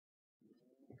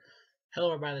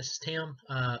Hello everybody, this is Tim.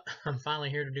 I'm finally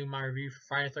here to do my review for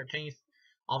Friday the 13th.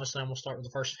 Obviously, I'm going to start with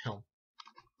the first film.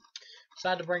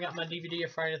 Decided to bring out my DVD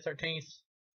of Friday the 13th. It's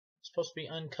supposed to be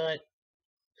uncut,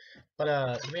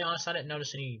 but to be honest, I didn't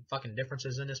notice any fucking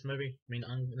differences in this movie. I mean,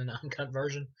 in the uncut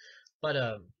version. But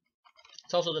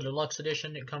it's also the deluxe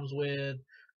edition. It comes with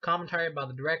commentary by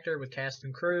the director with cast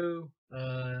and crew,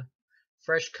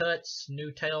 fresh cuts,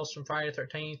 new tales from Friday the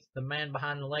 13th, the man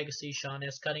behind the legacy, Sean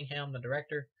S. Cunningham, the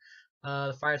director,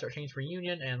 the Friday the 13th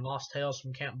reunion, and Lost Tales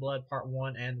from Camp Blood Part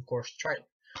 1, and of course the trailer.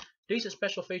 Decent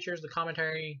special features, the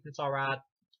commentary, it's alright.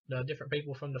 The different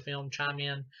people from the film chime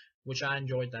in, which I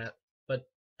enjoyed that. But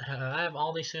I have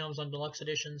all these films on deluxe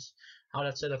editions. I would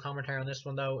have to say the commentary on this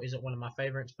one, though, isn't one of my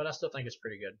favorites, but I still think it's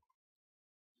pretty good.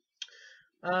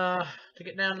 To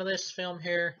get down to this film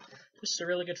here, this is a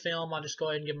really good film. I'll just go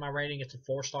ahead and give my rating. It's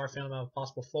a 4-star film out of a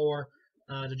possible 4.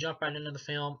 To jump right into the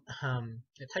film,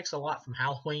 it takes a lot from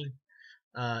Halloween.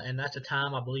 And at the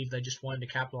time, I believe they just wanted to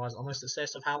capitalize on the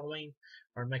success of Halloween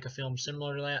or make a film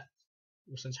similar to that,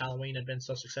 since Halloween had been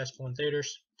so successful in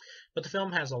theaters. But the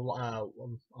film has a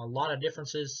lot of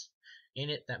differences in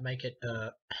it that make it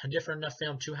a different enough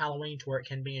film to Halloween to where it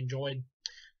can be enjoyed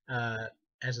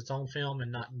as its own film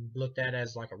and not looked at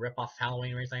as like a ripoff of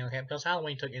Halloween or anything like that, because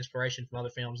Halloween took inspiration from other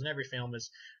films, and every film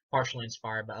is partially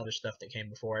inspired by other stuff that came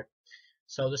before it.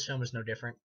 So this film is no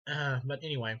different. But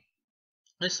anyway,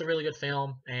 this is a really good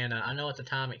film, and I know at the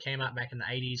time it came out back in the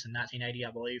 80s, in 1980,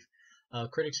 I believe.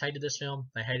 Critics hated this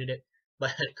film. They hated it.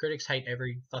 But critics hate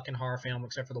every fucking horror film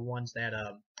except for the ones that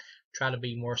try to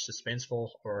be more suspenseful,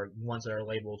 or ones that are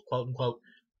labeled quote-unquote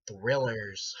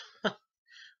thrillers.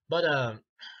 But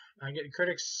I get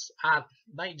critics,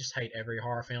 they just hate every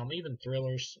horror film, even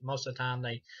thrillers. Most of the time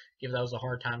they give those a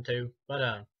hard time too.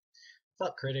 But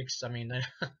fuck critics. I mean, they,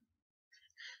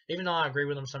 even though I agree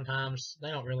with them sometimes,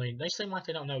 they seem like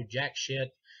they don't know jack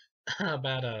shit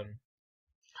about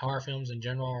horror films in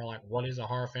general, or like what is a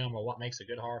horror film or what makes a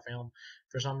good horror film.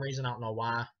 For some reason, I don't know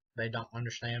why they don't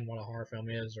understand what a horror film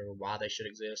is or why they should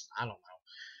exist. I don't know.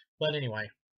 But anyway,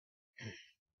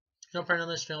 jumping into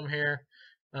this film here,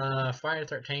 Friday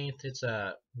the 13th. It's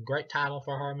a great title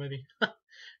for a horror movie.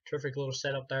 Terrific little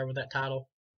setup there with that title.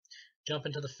 Jump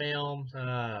into the film.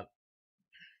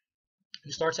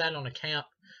 It starts out on a camp.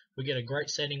 We get a great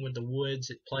setting with the woods.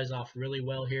 It plays off really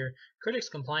well here. Critics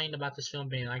complained about this film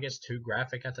being, I guess, too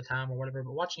graphic at the time or whatever,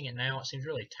 but watching it now, it seems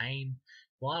really tame.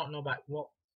 Well, I don't know about,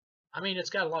 well, I mean, it's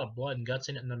got a lot of blood and guts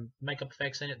in it, and the makeup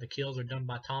effects in it, the kills are done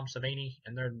by Tom Savini,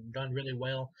 and they're done really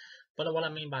well. But what I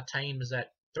mean by tame is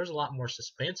that there's a lot more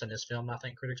suspense in this film than I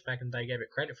think critics back in the day gave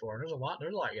it credit for. There's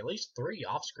like at least 3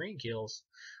 off-screen kills.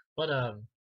 But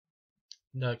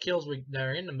the kills that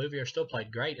are in the movie are still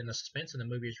played great, and the suspense in the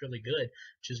movie is really good,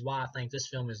 which is why I think this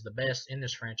film is the best in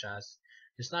this franchise.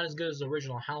 It's not as good as the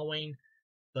original Halloween,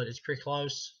 but it's pretty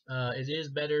close. It is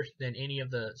better than any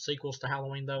of the sequels to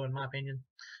Halloween, though, in my opinion.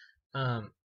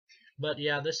 But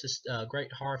yeah, this is a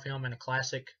great horror film and a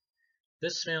classic.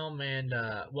 This film and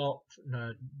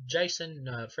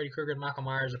Jason, Freddy Krueger, and Michael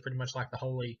Myers are pretty much like the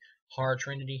holy horror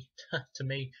trinity to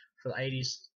me for the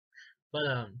 80s.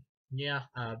 But yeah,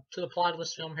 to the plot of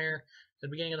this film here. At the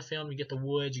beginning of the film, you get the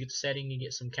woods, you get the setting, you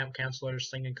get some camp counselors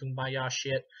singing kumbaya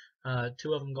shit.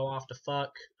 2 of them go off to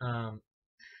fuck. You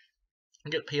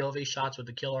get POV shots with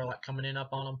the killer like coming in up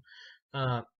on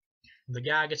them. The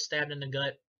guy gets stabbed in the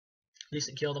gut.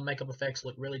 Decent kill. The makeup effects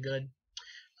look really good.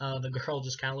 The girl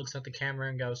just kind of looks at the camera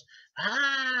and goes,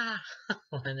 ah,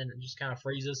 and then it just kind of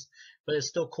freezes. But it's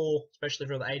still cool, especially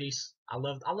for the 80s. I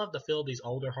love the feel of these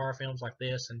older horror films like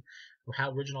this, and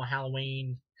how original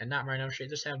Halloween and Nightmare on Elm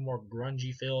Street just have more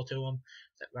grungy feel to them,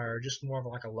 that are just more of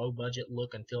like a low budget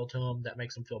look and feel to them that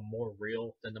makes them feel more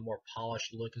real than the more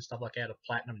polished look and stuff like that of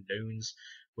Platinum Dunes,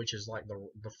 which is like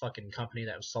the fucking company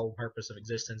that was sole purpose of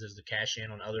existence is to cash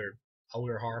in on other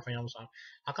older horror films.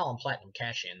 I call them Platinum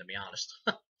Cash In, to be honest.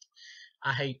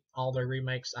 I hate all their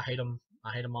remakes. I hate them.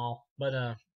 I hate them all.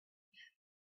 But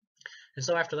and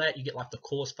so after that, you get like the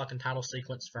coolest fucking title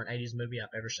sequence for an 80s movie I've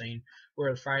ever seen,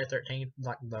 where Friday the 13th,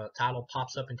 like the title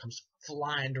pops up and comes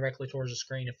flying directly towards the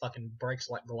screen and fucking breaks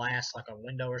like glass, like a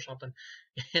window or something.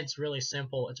 It's really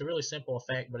simple. It's a really simple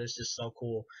effect, but it's just so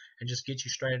cool and just gets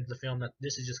you straight into the film that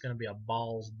this is just going to be a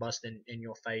balls busting in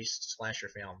your face slasher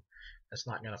film that's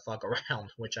not going to fuck around,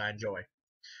 which I enjoy.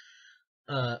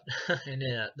 And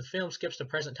the film skips to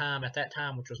present time. At that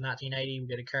time, which was 1980, we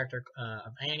get a character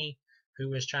of Annie,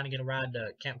 who is trying to get a ride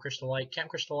to Camp Crystal Lake. Camp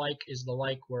Crystal Lake is the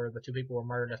lake where the 2 people were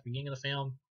murdered at the beginning of the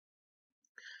film.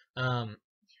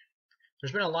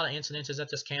 There's been a lot of incidences at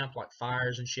this camp, like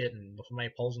fires and shit, and somebody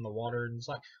pulls in the water, and it's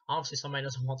like, obviously somebody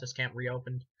doesn't want this camp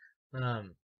reopened.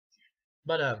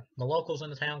 But the locals in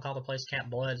the town call the place Camp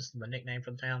Blood. It's the nickname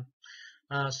for the town.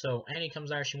 So Annie comes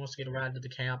there. She wants to get a ride to the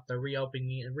camp. They're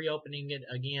reopening it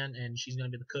again, and she's gonna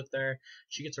be the cook there.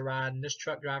 She gets a ride, and this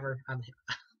truck driver,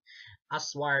 I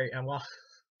swear, well,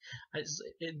 it's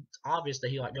obvious that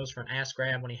he like goes for an ass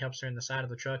grab when he helps her in the side of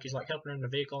the truck. He's like helping her in the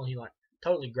vehicle, and he like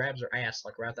totally grabs her ass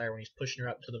like right there when he's pushing her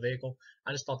up to the vehicle.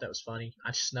 I just thought that was funny. I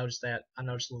just noticed that. I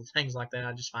noticed little things like that.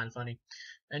 I just find funny.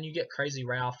 And you get Crazy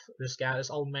Ralph, this guy,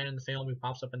 this old man in the film who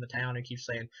pops up in the town and keeps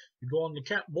saying, "You're going to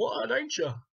Camp Blood, ain't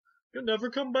you? You'll never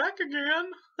come back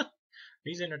again."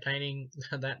 He's entertaining.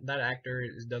 That actor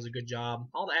does a good job.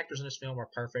 All the actors in this film are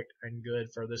perfect and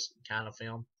good for this kind of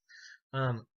film.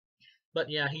 Um, but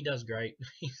yeah, he does great.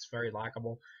 He's very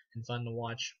likable and fun to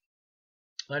watch.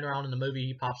 Later on in the movie,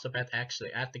 he pops up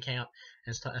actually at the camp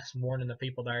and starts warning the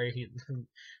people there. He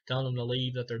telling them to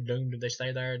leave, that they're doomed if they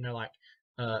stay there. And they're like,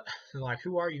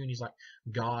 "Who are you?" And he's like,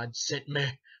 "God sent me."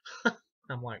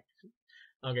 I'm like,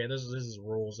 okay, this is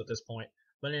rules at this point.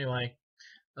 But anyway,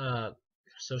 uh,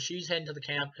 so she's heading to the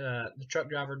camp. The truck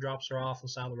driver drops her off on the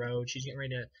side of the road. She's getting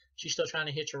ready to. She's still trying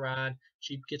to hitch a ride.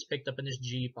 She gets picked up in this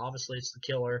jeep. Obviously, it's the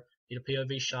killer. Get a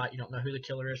POV shot. You don't know who the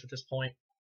killer is at this point.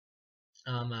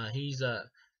 He's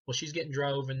well, she's getting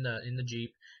drove in the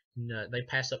jeep. And, they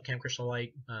pass up Camp Crystal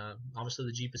Lake. Obviously,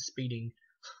 the jeep is speeding,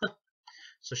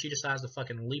 so she decides to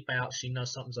fucking leap out. She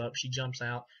knows something's up. She jumps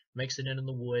out, makes it into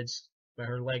the woods, but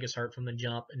her leg is hurt from the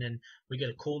jump. And then we get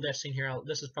a cool death scene here.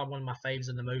 This is probably one of my faves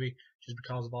in the movie, just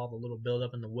because of all the little build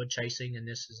up and the wood chasing. And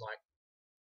this is like,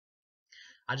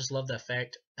 I just love the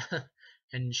effect.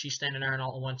 And she's standing there, and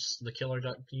all at once the killer,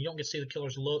 you don't get to see the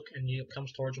killer's look, and he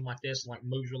comes towards him like this, and like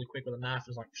moves really quick with a knife,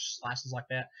 and like slices like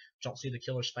that. You don't see the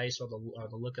killer's face or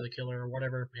the look of the killer or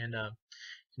whatever. And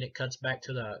it cuts back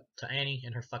to Annie,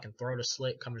 and her fucking throat is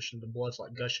slit, coming from the blood's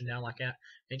like gushing down like that.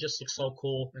 It just looks so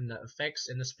cool, and the effects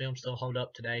in this film still hold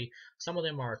up today. Some of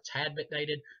them are a tad bit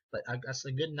dated, but I guess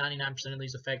a good 99% of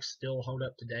these effects still hold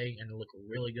up today and look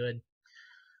really good.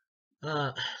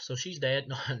 So she's dead.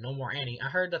 No, no more Annie. I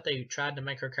heard that they tried to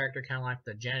make her character kind of like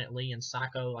the Janet Leigh in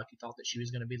Psycho, like you thought that she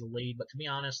was going to be the lead. But to be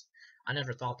honest, I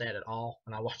never thought that at all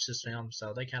when I watched this film.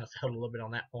 So they kind of failed a little bit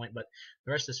on that point. But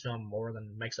the rest of this film more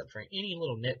than makes up for any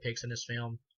little nitpicks in this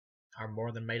film are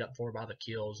more than made up for by the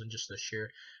kills and just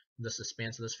the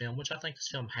suspense of this film, which I think this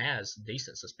film has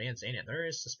decent suspense in it. There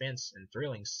is suspense and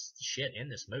thrilling shit in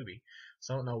this movie.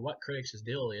 So I don't know what critics'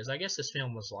 deal is. I guess this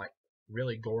film was like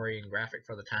really gory and graphic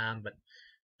for the time, but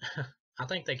I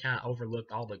think they kind of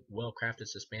overlooked all the well-crafted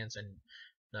suspense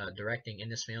and directing in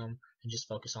this film and just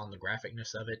focus on the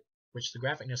graphicness of it. Which the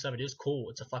graphicness of it is cool.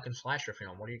 It's a fucking slasher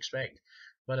film. What do you expect?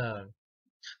 But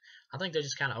I think they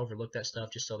just kind of overlooked that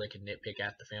stuff just so they could nitpick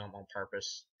at the film on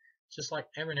purpose. It's just like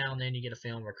every now and then you get a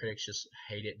film where critics just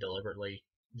hate it deliberately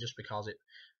just because it.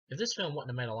 If this film wouldn't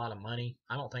have made a lot of money,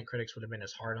 I don't think critics would have been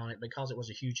as hard on it because it was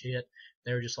a huge hit.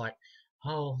 They were just like,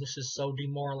 "Oh, this is so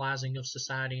demoralizing of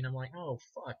society," and I'm like, "Oh,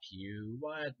 fuck you!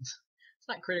 What?" It's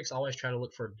like critics always try to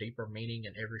look for deeper meaning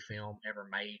in every film ever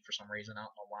made for some reason. I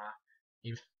don't know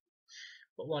why.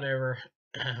 But whatever.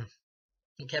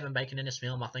 Kevin Bacon in this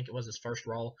film, I think it was his first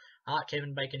role. I like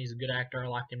Kevin Bacon. He's a good actor. I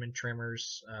liked him in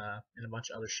Tremors and a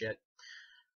bunch of other shit.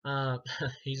 Uh,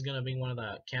 he's gonna be one of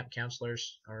the camp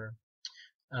counselors, or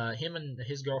him and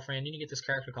his girlfriend. You get this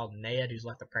character called Ned, who's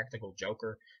like the practical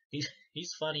Joker.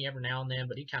 He's funny every now and then,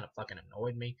 but he kind of fucking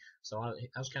annoyed me. So I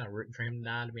was kind of rooting for him to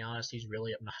die. To be honest, he's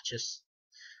really obnoxious.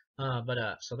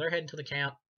 But so they're heading to the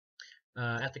camp.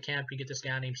 At the camp, you get this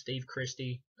guy named Steve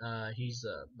Christie. He's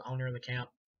the owner of the camp.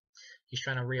 He's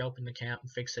trying to reopen the camp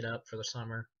and fix it up for the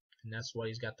summer, and that's what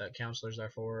he's got the counselors there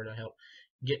for, to help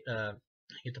get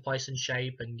get the place in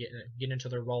shape and get into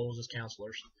their roles as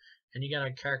counselors. And you got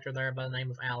a character there by the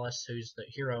name of Alice, who's the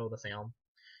hero of the film.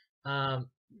 Um,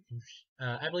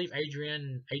 I believe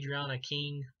Adriana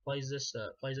King plays this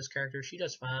character. She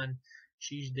does fine.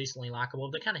 She's decently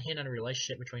likable. They kind of hint at a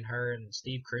relationship between her and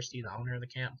Steve Christie, the owner of the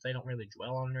camp. They don't really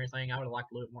dwell on anything. I would have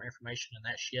liked a little bit more information on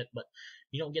that shit, but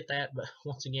you don't get that. But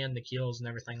once again, the kills and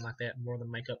everything like that more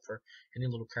than make up for any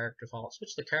little character faults.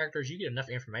 Which the characters you get enough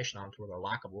information on to where they're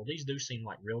likable. These do seem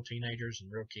like real teenagers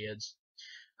and real kids.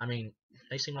 I mean,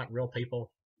 they seem like real people.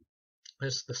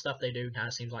 The stuff they do kind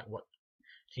of seems like what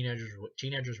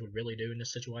teenagers would really do in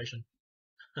this situation.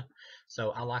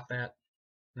 So I like that.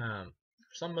 Um,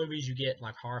 some movies you get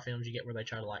like horror films you get where they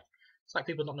try to like it's like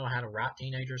people don't know how to write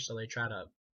teenagers, so they try to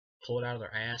pull it out of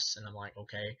their ass. And I'm like,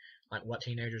 okay, like what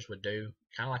teenagers would do,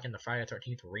 kind of like in the Friday the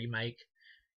 13th remake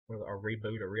or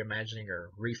reboot or reimagining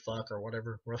or refuck or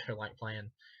whatever, where they're like playing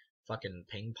fucking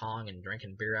ping pong and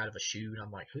drinking beer out of a shoe. And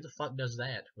I'm like, who the fuck does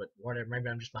that? But whatever, maybe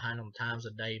I'm just behind on the times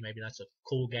of the day. Maybe that's a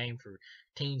cool game for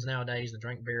teens nowadays to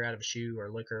drink beer out of a shoe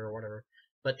or liquor or whatever.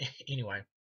 But anyway,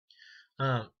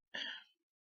 um,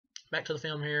 back to the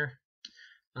film here.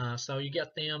 So you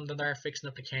get them, they're there fixing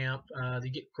up the camp.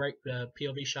 You get great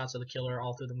POV shots of the killer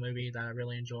all through the movie that I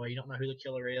really enjoy. You don't know who the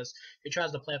killer is. He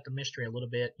tries to play up the mystery a little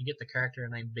bit. You get the character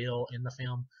named Bill in the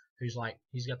film, who's like,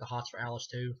 he's got the hots for Alice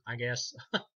too, I guess,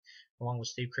 along with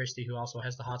Steve Christie, who also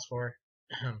has the hots for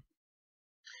her.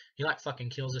 He like fucking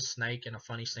kills this snake in a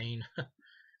funny scene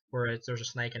where there's a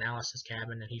snake in Alice's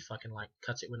cabin and he fucking like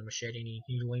cuts it with a machete and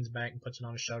he leans back and puts it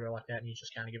on his shoulder like that and he's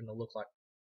just kind of giving a look like,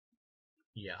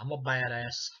 yeah, I'm a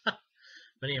badass.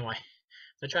 But anyway,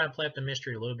 they try to play up the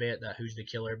mystery a little bit, who's the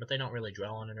killer, but they don't really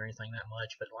dwell on it or anything that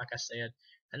much. But like I said,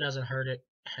 that doesn't hurt it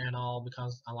at all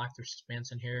because I like their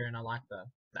suspense in here and I like the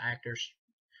actors.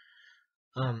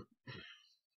 And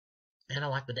I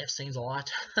like the death scenes a lot.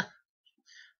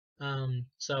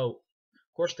 So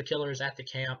of course the killer is at the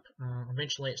camp.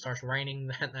 Eventually it starts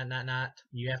raining that night.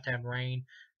 You have to have rain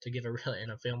to give a really, in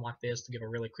a film like this, to give a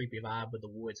really creepy vibe with the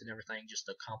woods and everything, just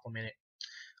to complement it.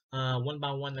 One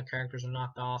by one, the characters are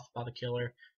knocked off by the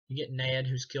killer. You get Ned,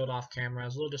 who's killed off camera. I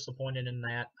was a little disappointed in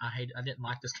that. I didn't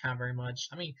like this guy very much.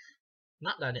 I mean,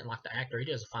 not that I didn't like the actor. He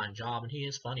does a fine job, and he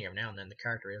is funny every now and then. The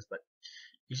character is, but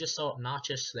he's just so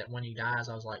obnoxious that when he dies,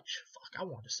 I was like, fuck, I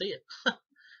want to see it.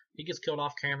 He gets killed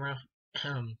off camera.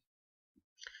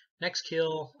 Next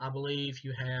kill, I believe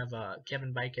you have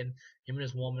Kevin Bacon. Him and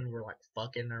his woman were like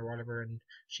fucking or whatever, and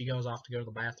she goes off to go to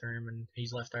the bathroom, and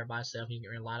he's left there by himself. He's getting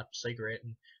ready to light up a cigarette,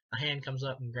 and a hand comes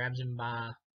up and grabs him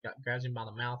by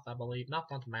the mouth, I believe. Not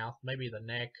the mouth, maybe the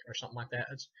neck or something like that.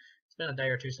 It's been a day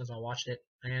or two since I watched it,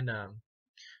 and no,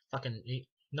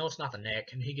 it's not the neck,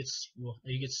 and he gets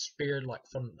speared like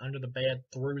from under the bed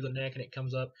through the neck, and it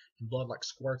comes up, and blood like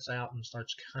squirts out and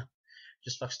starts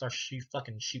starts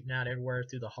shooting out everywhere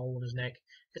through the hole in his neck.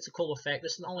 It's a cool effect.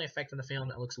 This is the only effect in the film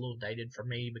that looks a little dated for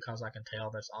me because I can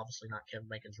tell that's obviously not Kevin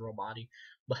Bacon's real body.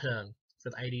 But for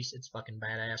the 80s, it's fucking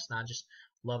badass, and I just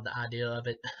love the idea of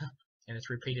it. And it's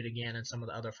repeated again in some of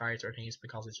the other Friday 13s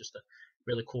because it's just a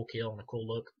really cool kill and a cool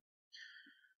look.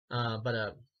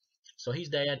 So he's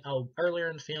dead. Oh, earlier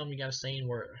in the film, you got a scene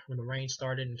where when the rain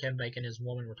started and Kevin Bacon and his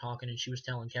woman were talking, and she was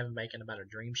telling Kevin Bacon about a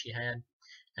dream she had.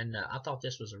 And I thought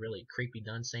this was a really creepy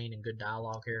done scene and good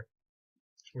dialogue here,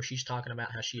 where she's talking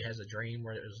about how she has a dream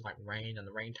where it was like rain and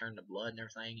the rain turned to blood and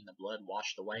everything, and the blood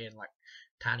washed away in like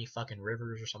tiny fucking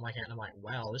rivers or something like that. And I'm like,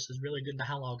 wow, this is really good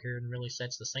dialogue here and really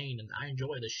sets the scene, and I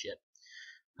enjoy this shit.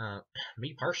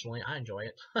 Me personally, I enjoy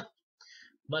it.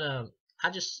 But I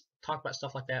just talk about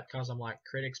stuff like that because I'm like,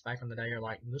 critics back in the day are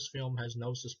like, this film has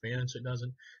no suspense, it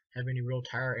doesn't have any real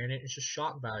terror in it, it's just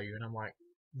shock value. And I'm like,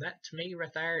 that to me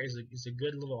right there is a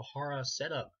good little horror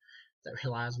setup that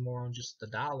relies more on just the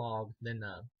dialogue than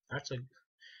that's a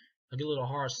good little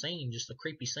horror scene, just a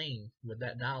creepy scene with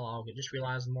that dialogue. It just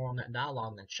relies more on that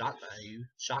dialogue than shock value.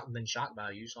 So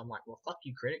I'm like, well, fuck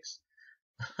you, critics.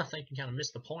 I think you kind of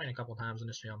missed the point a couple times in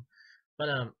this film.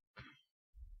 But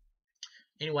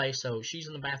anyway, so she's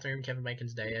in the bathroom. Kevin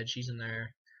Bacon's dead. She's in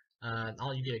there.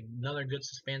 You get another good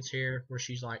suspense here where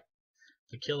she's like,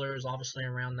 the killer is obviously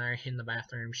around there in the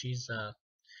bathroom. She's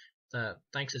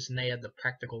thinks it's Ned, the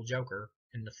practical Joker,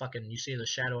 and you see the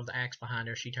shadow of the axe behind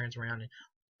her. She turns around and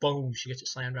boom, she gets it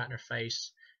slammed right in her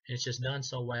face, and it's just done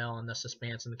so well, and the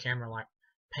suspense, and the camera like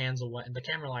pans away, and the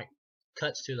camera like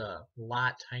cuts to the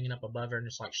light hanging up above her, and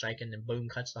it's like shaking, and boom,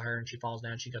 cuts to her, and she falls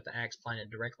down. She got the axe planted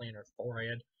directly in her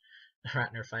forehead, right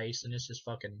in her face, and it's just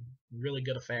fucking really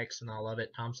good effects, and I love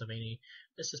it. Tom Savini,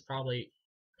 this is probably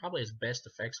his best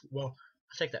effects. Well,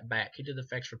 I take that back. He did the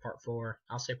effects for Part 4.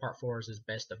 I'll say Part 4 is his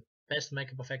best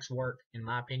makeup effects work, in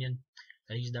my opinion,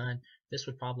 that he's done. This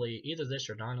would probably, either this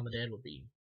or Dawn of the Dead would be,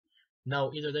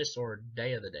 no, either this or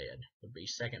Day of the Dead would be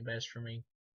second best for me.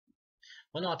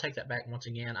 Well, no, I'll take that back once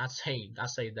again. I say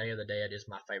Day of the Dead is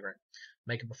my favorite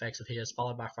makeup effects of his,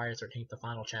 followed by Friday the 13th, the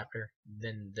final chapter,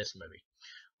 then this movie.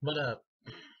 But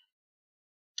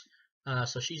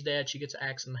so she's dead. She gets an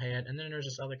axe in the head, and then there's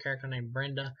this other character named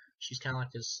Brenda. She's kind of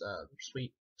like this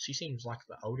sweet. She seems like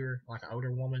an older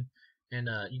woman, and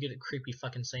you get a creepy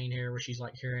fucking scene here where she's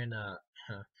like hearing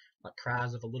like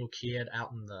cries of a little kid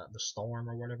out in the storm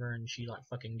or whatever, and she like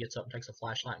fucking gets up and takes a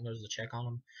flashlight and goes to check on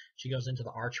them. She goes into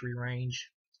the archery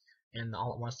range, and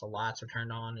all at once the lights are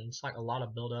turned on, and it's like a lot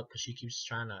of build up because she keeps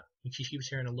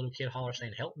hearing a little kid holler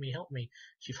saying, help me, help me.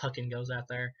 She fucking goes out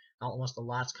there, and all at once the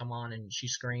lights come on, and she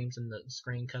screams, and the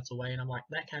screen cuts away, and I'm like,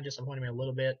 that kind of disappointed me a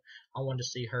little bit. I wanted to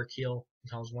see her kill,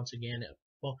 because once again,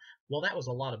 that was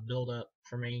a lot of build up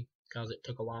for me. because it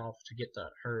took a while to get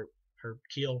her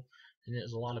kill, and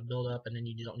there's a lot of build up, and then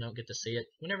you don't get to see it.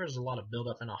 Whenever there's a lot of build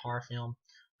up in a horror film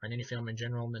or in any film in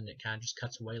general, then it kind of just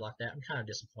cuts away like that. I'm kind of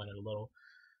disappointed a little,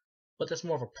 but that's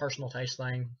more of a personal taste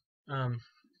thing.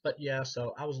 But yeah,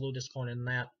 so I was a little disappointed in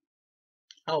that.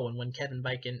 Oh, and when Kevin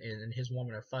Bacon and his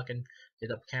woman are fucking,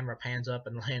 the camera pans up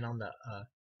and land on the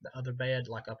other bed,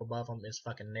 like up above them, is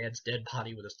fucking Ned's dead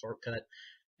body with his throat cut,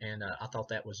 and I thought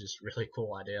that was just really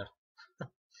cool idea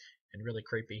and really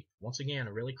creepy. Once again,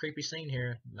 a really creepy scene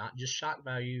here, not just shock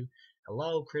value.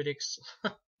 Hello, critics.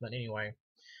 But anyway,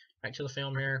 back to the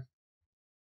film here.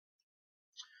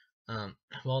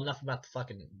 Well, enough about the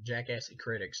fucking jackassy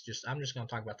critics. I'm just gonna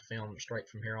talk about the film straight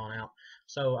from here on out.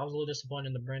 So I was a little disappointed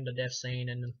in the Brenda death scene,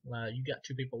 and you got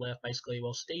two people left basically.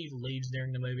 Well, Steve leaves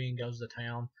during the movie and goes into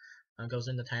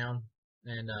town,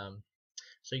 and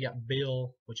so you got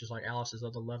Bill, which is like Alice's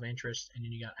other love interest, and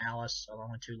then you got Alice, so the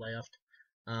only two left.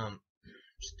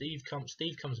 Steve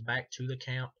comes back to the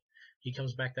camp. He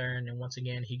comes back there, and then once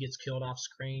again he gets killed off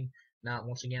screen. Now,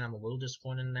 once again, I'm a little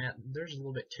disappointed in that. There's a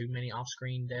little bit too many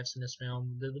off-screen deaths in this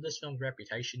film. With this film's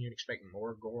reputation, you'd expect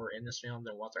more gore in this film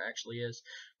than what there actually is.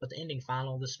 But the ending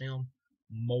final of this film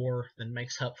more than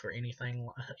makes up for anything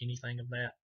of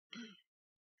that.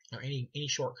 Or any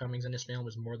shortcomings in this film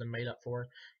is more than made up for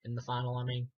in the final. I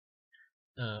mean,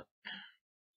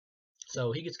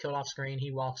 so he gets killed off screen.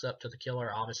 He walks up to the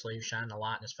killer, obviously shining a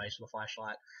light in his face with a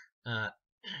flashlight.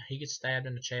 He gets stabbed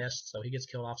in the chest, so he gets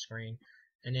killed off screen.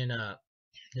 And then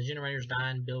the generator's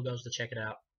dying. Bill goes to check it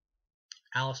out.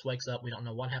 Alice wakes up. We don't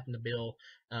know what happened to Bill.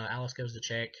 Alice goes to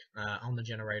check on the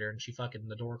generator, and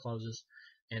the door closes,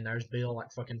 and there's Bill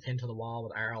like fucking pinned to the wall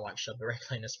with an arrow like shoved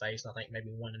directly in his face. And I think maybe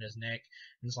one in his neck.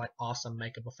 And it's like awesome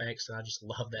makeup effects, and I just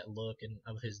love that look and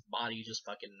of his body just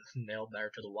fucking nailed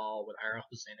there to the wall with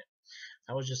arrows in it.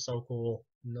 That was just so cool.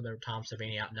 Another Tom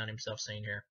Savini outdone himself scene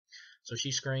here. So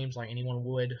she screams like anyone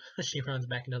would. She runs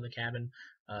back into the cabin,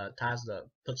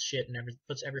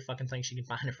 puts every fucking thing she can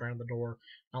find in front of the door.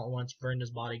 Not once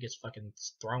Brenda's body gets fucking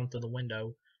thrown through the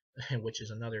window, which is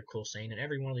another cool scene. In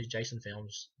every one of these Jason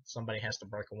films, somebody has to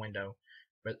break a window,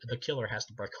 but the killer has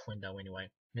to break a window anyway.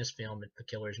 In this film, the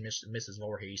killer is Mrs.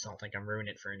 Voorhees. I don't think I'm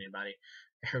ruining it for anybody.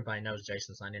 Everybody knows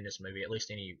Jason's not in this movie. At least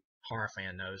any horror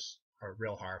fan knows, or a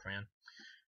real horror fan,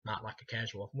 not like a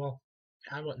casual. Well,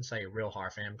 I wouldn't say a real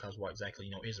horror fan because what exactly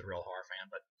is a real horror fan,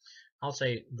 but I'll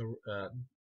say the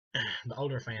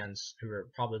older fans who are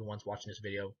probably the ones watching this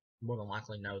video more than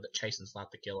likely know that Jason's not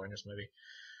the killer in this movie.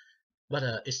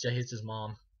 But it's his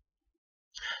mom.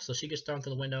 So she gets thrown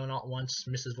through the window, and all at once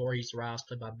Mrs. Voorhees arrives,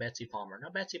 played by Betsy Palmer. Now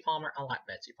Betsy Palmer, I like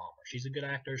Betsy Palmer. She's a good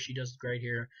actor. She does great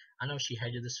here. I know she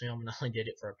hated this film and only did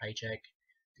it for a paycheck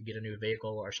to get a new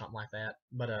vehicle or something like that.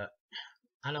 But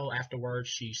I know afterwards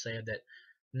she said that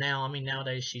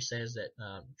nowadays she says that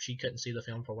she couldn't see the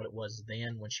film for what it was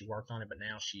then when she worked on it, but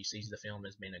now she sees the film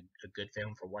as being a good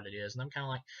film for what it is. And I'm kind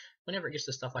of like, whenever it gets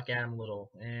to stuff like that, I'm a little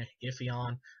iffy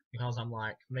on, because I'm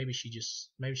like, maybe she's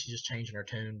just changing her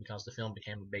tune because the film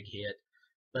became a big hit.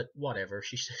 But whatever,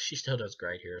 she still does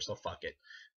great here, so fuck it.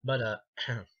 But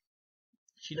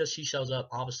she shows up.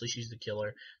 Obviously, she's the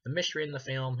killer. The mystery in the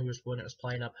film, when it was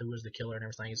playing up who was the killer and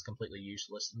everything, is completely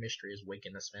useless. The mystery is weak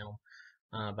in this film.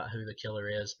 About who the killer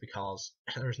is, because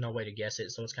there's no way to guess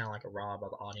it, so it's kind of like a rob of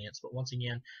the audience. But once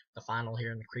again, the final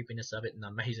here and the creepiness of it and the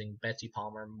amazing Betsy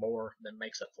Palmer more than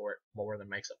makes up for it.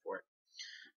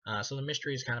 So the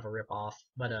mystery is kind of a rip-off,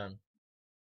 but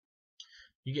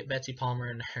you get Betsy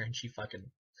Palmer in there, and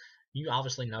you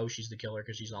obviously know she's the killer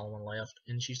because she's the only one left,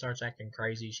 and she starts acting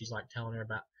crazy. She's like telling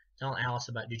Alice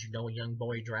about, did you know a young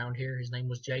boy drowned here? His name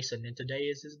was Jason, and today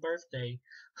is his birthday.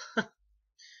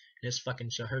 It's fucking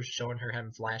showing her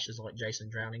having flashes like Jason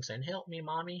drowning, saying, "Help me,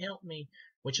 mommy, help me,"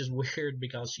 which is weird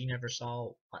because she never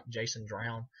saw like Jason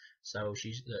drown. So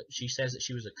she says that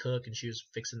she was a cook and she was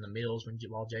fixing the meals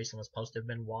while Jason was supposed to have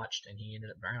been watched, and he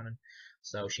ended up drowning.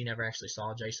 So she never actually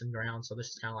saw Jason drown. So this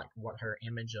is kind of like what her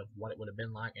image of what it would have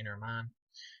been like in her mind.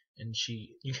 And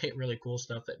you get really cool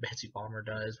stuff that Betsy Palmer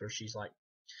does, where she's like,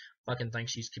 fucking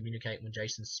thinks she's communicating with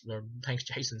thinks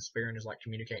Jason's spirit is like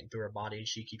communicating through her body.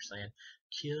 She keeps saying,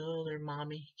 "Kill her,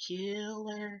 mommy, kill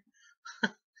her."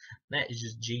 That is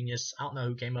just genius. I don't know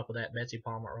who came up with that, Betsy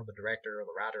Palmer or the director or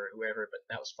the writer or whoever, but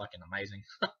that was fucking amazing.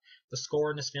 The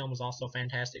score in this film was also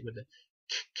fantastic with the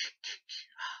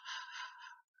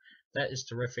that is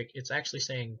terrific. It's actually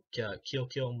saying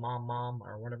kill mom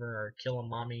or whatever, or kill a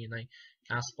mommy, and they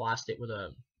kind of spliced it with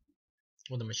a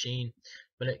machine,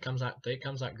 but it comes out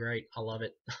great. I love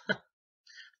it.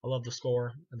 I love the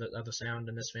score of the sound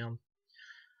in this film.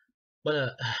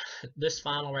 But this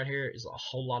final right here is a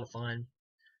whole lot of fun.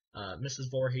 Mrs.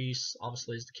 Voorhees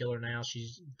obviously is the killer now.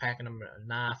 She's packing a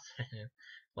knife,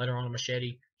 later on a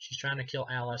machete. She's trying to kill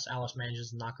Alice. Alice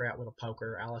manages to knock her out with a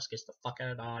poker. Alice gets the fuck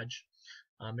out of Dodge.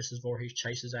 Mrs. Voorhees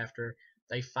chases after her.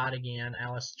 They fight again.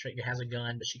 Alice has a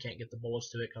gun, but she can't get the bullets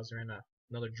to it because they're in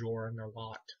another drawer and they're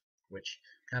locked. Which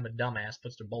kind of a dumbass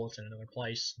puts their bullets in another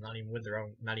place, not even with their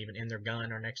own, not even in their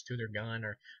gun or next to their gun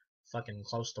or fucking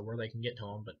close to where they can get to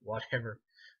them. But whatever.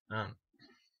 Um,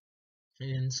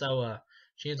 and so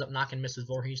she ends up knocking Mrs.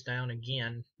 Voorhees down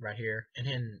again right here, and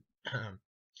then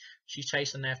she's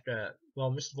chasing after.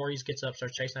 Well, Mrs. Voorhees gets up,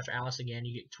 starts chasing after Alice again.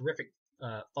 You get terrific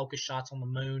focus shots on the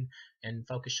moon and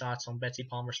focus shots on Betsy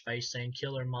Palmer's face, saying,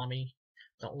 "Kill her, mommy!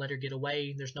 Don't let her get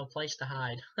away. There's no place to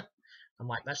hide." I'm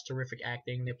like, that's terrific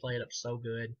acting. They play it up so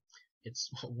good.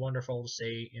 It's wonderful to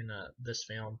see in this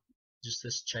film. Just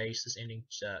this chase, this ending,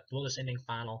 this ending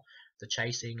final, the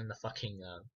chasing and the fucking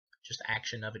just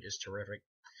action of it is terrific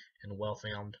and well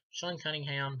filmed. Sean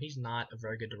Cunningham, he's not a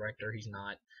very good director. He's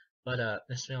not, but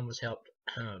this film was helped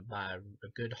by a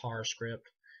good horror script,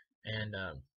 and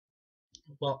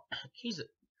well, he's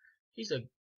a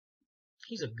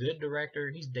good director.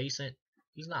 He's decent.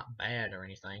 He's not bad or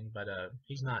anything, but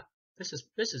he's not. This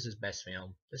is his best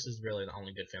film. This is really the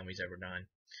only good film he's ever done.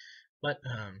 But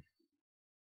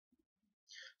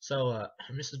so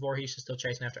Mrs. Voorhees is still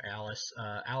chasing after Alice.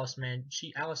 Alice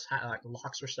like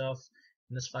locks herself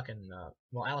in this fucking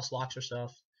Alice locks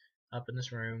herself up in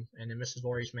this room, and then Mrs.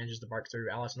 Voorhees manages to break through.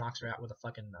 Alice knocks her out with a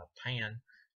fucking pan,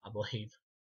 I believe,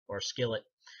 or a skillet.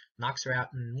 Knocks her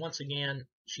out, and once again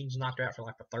she's knocked her out for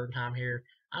like the third time here.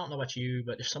 I don't know about you,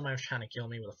 but if somebody was trying to kill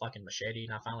me with a fucking machete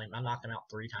and I knocked them out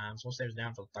 3 times, once they was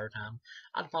down for the 3rd time,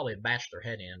 I'd probably have bashed their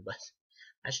head in, but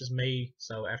that's just me.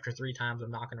 So after 3 times of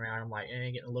knocking her out, I'm like,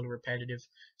 getting a little repetitive.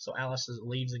 So Alice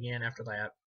leaves again after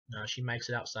that. She makes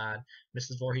it outside.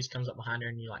 Mrs. Voorhees comes up behind her,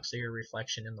 and you like see her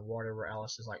reflection in the water where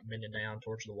Alice is like bending down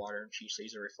towards the water, and she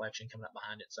sees her reflection coming up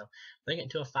behind it. So they get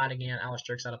into a fight again. Alice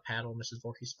jerks out a paddle. Mrs.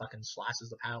 Voorhees fucking slices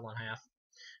the paddle in half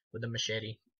with a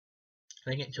machete.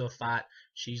 They get into a fight.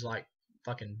 She's like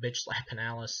fucking bitch slapping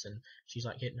Alice, and she's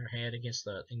like hitting her head against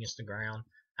the ground.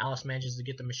 Alice manages to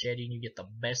get the machete, and you get the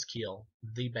best kill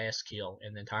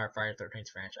in the entire Friday the 13th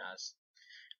franchise.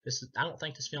 I don't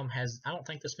think this film has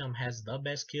the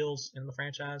best kills in the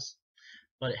franchise,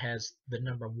 but it has the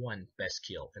 #1 best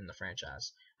kill in the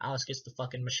franchise. Alice gets the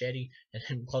fucking machete, and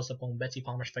then close up on Betsy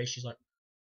Palmer's face, she's like,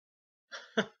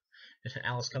 and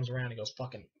Alice comes around and goes,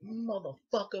 "Fucking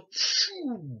motherfucker,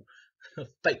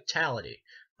 fatality."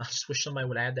 I just wish somebody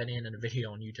would add that in a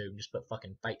video on YouTube and just put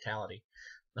fucking fatality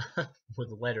with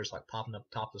the letters like popping up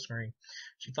top of the screen.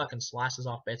 She fucking slices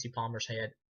off Betsy Palmer's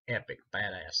head. Epic,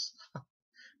 badass.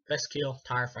 Best kill,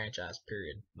 entire franchise,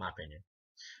 period, in my opinion.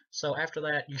 So after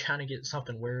that, you kind of get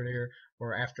something weird here,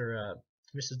 where after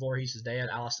Mrs. Voorhees is dead,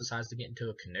 Alice decides to get into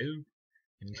a canoe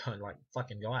and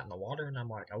go out in the water, and I'm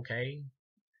like, okay,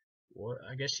 well,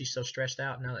 I guess she's so stressed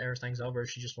out now that everything's over,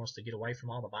 she just wants to get away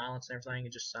from all the violence and everything,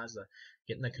 and just decides to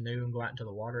get in the canoe and go out into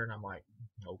the water, and I'm like,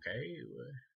 okay,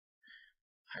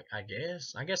 I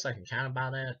guess I can kind of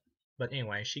buy that. But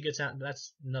anyway, she gets out.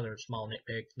 That's another small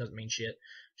nitpick. Doesn't mean shit.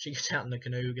 She gets out in the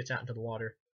canoe, gets out into the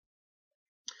water.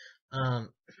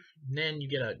 Then you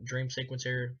get a dream sequence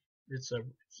here. It's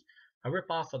a rip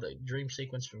off of the dream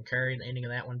sequence from Carrie, the ending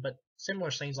of that one. But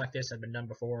similar scenes like this have been done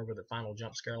before with a final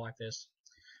jump scare like this,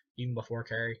 even before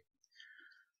Carrie.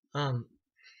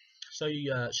 So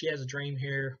she has a dream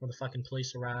here where the fucking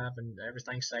police arrive and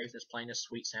everything's safe. It's playing this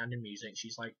sweet sounding music.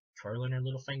 She's like twirling her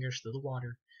little fingers through the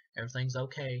water. Everything's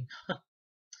okay.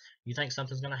 You think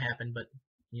something's gonna happen, but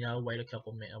wait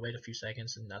a few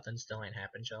seconds and nothing still ain't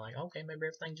happened. You're like, okay, maybe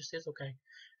everything just is okay.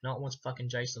 Not once fucking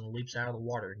Jason leaps out of the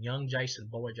water. Young Jason,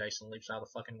 boy Jason, leaps out of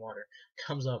the fucking water,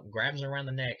 comes up, grabs her around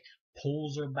the neck,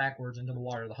 pulls her backwards into the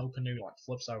water. The whole canoe like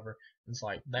flips over. And it's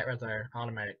like that right there,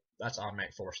 automatic. That's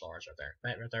automatic 4 stars right there.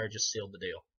 That right there just sealed the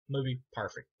deal. Movie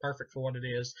perfect for what it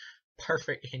is.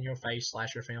 Perfect in your face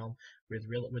slasher film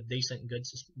with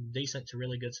decent to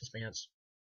really good suspense.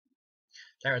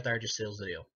 That right there just seals the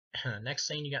deal. Next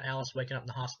scene, you got Alice waking up in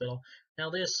the hospital.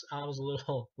 Now this, I was a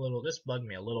little, this bugged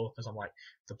me a little because I'm like,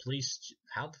 the police,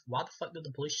 why the fuck did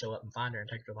the police show up and find her and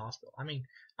take her to the hospital? I mean,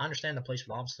 I understand the police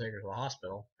would obviously take her to the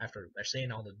hospital after they're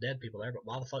seeing all the dead people there, but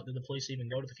why the fuck did the police even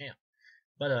go to the camp?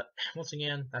 But once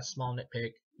again, that's a small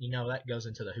nitpick. That goes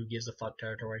into the who gives a fuck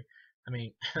territory. I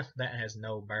mean, that has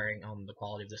no bearing on the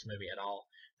quality of this movie at all.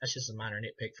 That's just a minor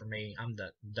nitpick for me. I'm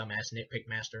the dumbass nitpick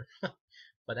master.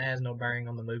 But that has no bearing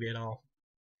on the movie at all.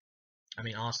 I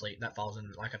mean, honestly, that falls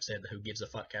in, like I've said, the who gives a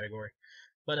fuck category.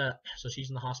 But so she's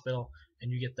in the hospital,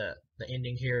 and you get the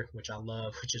ending here, which I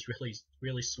love, which is really,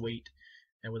 really sweet.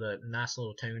 and with a nice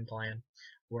little tune playing,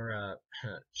 where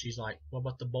she's like, "Well,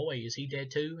 but the boy, is he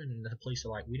dead too?" And the police are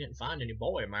like, "We didn't find any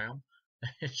boy, ma'am."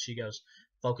 And she goes,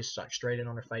 focus like straight in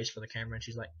on her face for the camera, and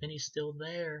she's like, "Then he's still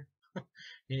there."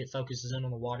 Then it focuses in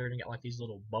on the water, and you got like these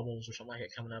little bubbles or something like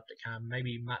it coming up that kind of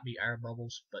maybe might be air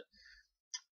bubbles, but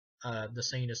the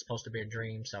scene is supposed to be a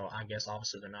dream, so I guess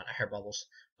obviously they're not air bubbles.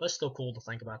 But it's still cool to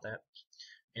think about that.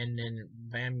 And then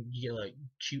bam, you get a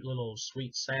cute little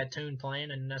sweet sad tune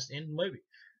playing, and that's the end of the movie.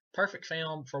 Perfect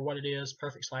film for what it is.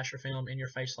 Perfect slasher film, in your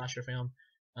face slasher film.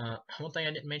 One thing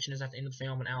I didn't mention is at the end of the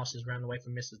film, when Alice is running away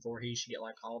from Mrs. Voorhees, you get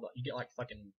like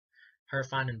fucking her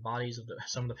finding bodies of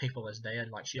some of the people that's dead.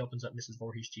 Like she opens up Mrs.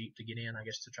 Voorhees' Jeep to get in, I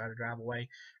guess, to try to drive away.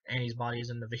 Annie's body is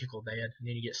in the vehicle dead, and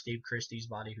then you get Steve Christie's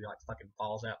body who like fucking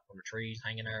falls out from the trees,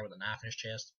 hanging there with a knife in his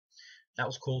chest. That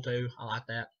was cool too. I like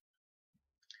that.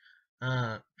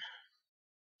 Uh,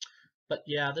 but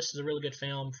yeah, this is a really good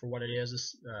film for what it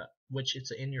is. Which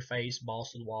it's an in-your-face,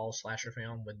 balls-to-the-wall slasher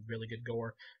film with really good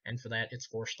gore, and for that, it's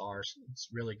 4 stars. It's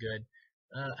really good.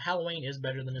 Halloween is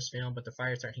better than this film, but the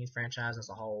Friday the 13th franchise as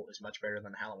a whole is much better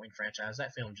than the Halloween franchise.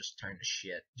 That film just turned to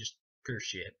shit, just pure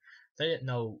shit. They didn't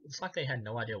know. It's like they had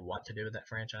no idea what to do with that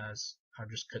franchise. I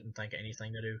just couldn't think of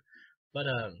anything to do. But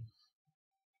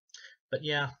but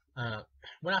yeah,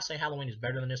 when I say Halloween is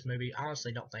better than this movie, I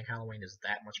honestly don't think Halloween is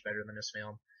that much better than this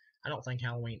film. I don't think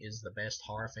Halloween is the best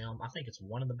horror film. I think it's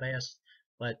one of the best,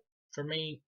 but for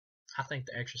me, I think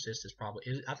The Exorcist is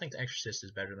I think The Exorcist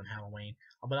is better than Halloween,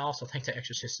 but I also think The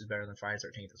Exorcist is better than Friday the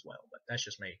 13th as well. But that's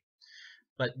just me.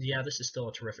 But yeah, this is still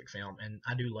a terrific film, and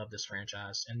I do love this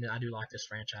franchise, and I do like this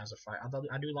franchise of Friday. Although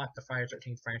I do like the Friday the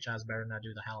 13th franchise better than I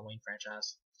do the Halloween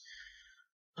franchise.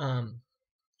 Um,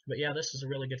 but yeah, this is a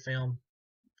really good film.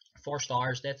 4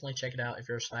 stars. Definitely check it out if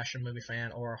you're a slasher movie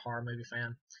fan or a horror movie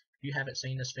fan. If you haven't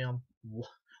seen this film,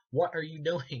 what are you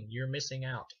doing? You're missing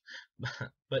out.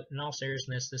 But in all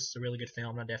seriousness, this is a really good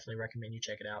film, and I definitely recommend you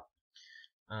check it out.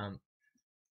 Um,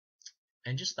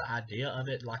 and just the idea of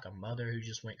it, like a mother who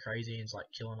just went crazy and is like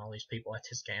killing all these people at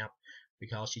this camp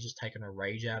because she's just taking her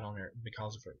rage out on her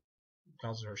because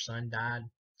of her son died.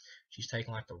 She's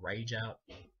taking like the rage out,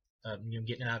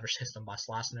 getting it out of her system by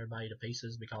slicing everybody to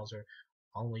pieces because her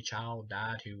only child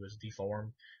died who was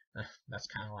deformed. That's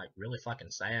kind of like really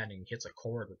fucking sad and hits a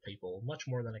chord with people much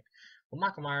more than well,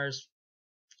 Michael Myers,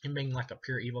 him being like a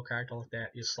pure evil character like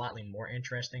that, is slightly more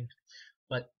interesting,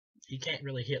 but he can't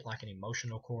really hit like an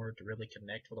emotional chord to really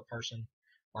connect with a person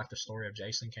like the story of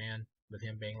Jason can, with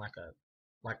him being like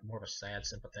more of a sad,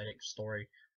 sympathetic story.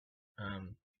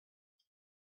 Um,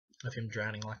 of him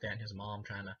drowning like that and his mom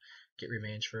trying to get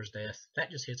revenge for his death.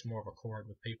 That just hits more of a chord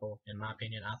with people, in my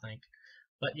opinion, I think.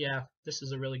 But yeah, this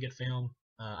is a really good film.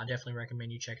 I definitely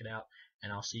recommend you check it out,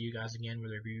 and I'll see you guys again with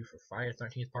a review for Friday the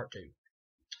 13th Part 2.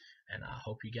 And I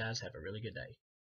hope you guys have a really good day.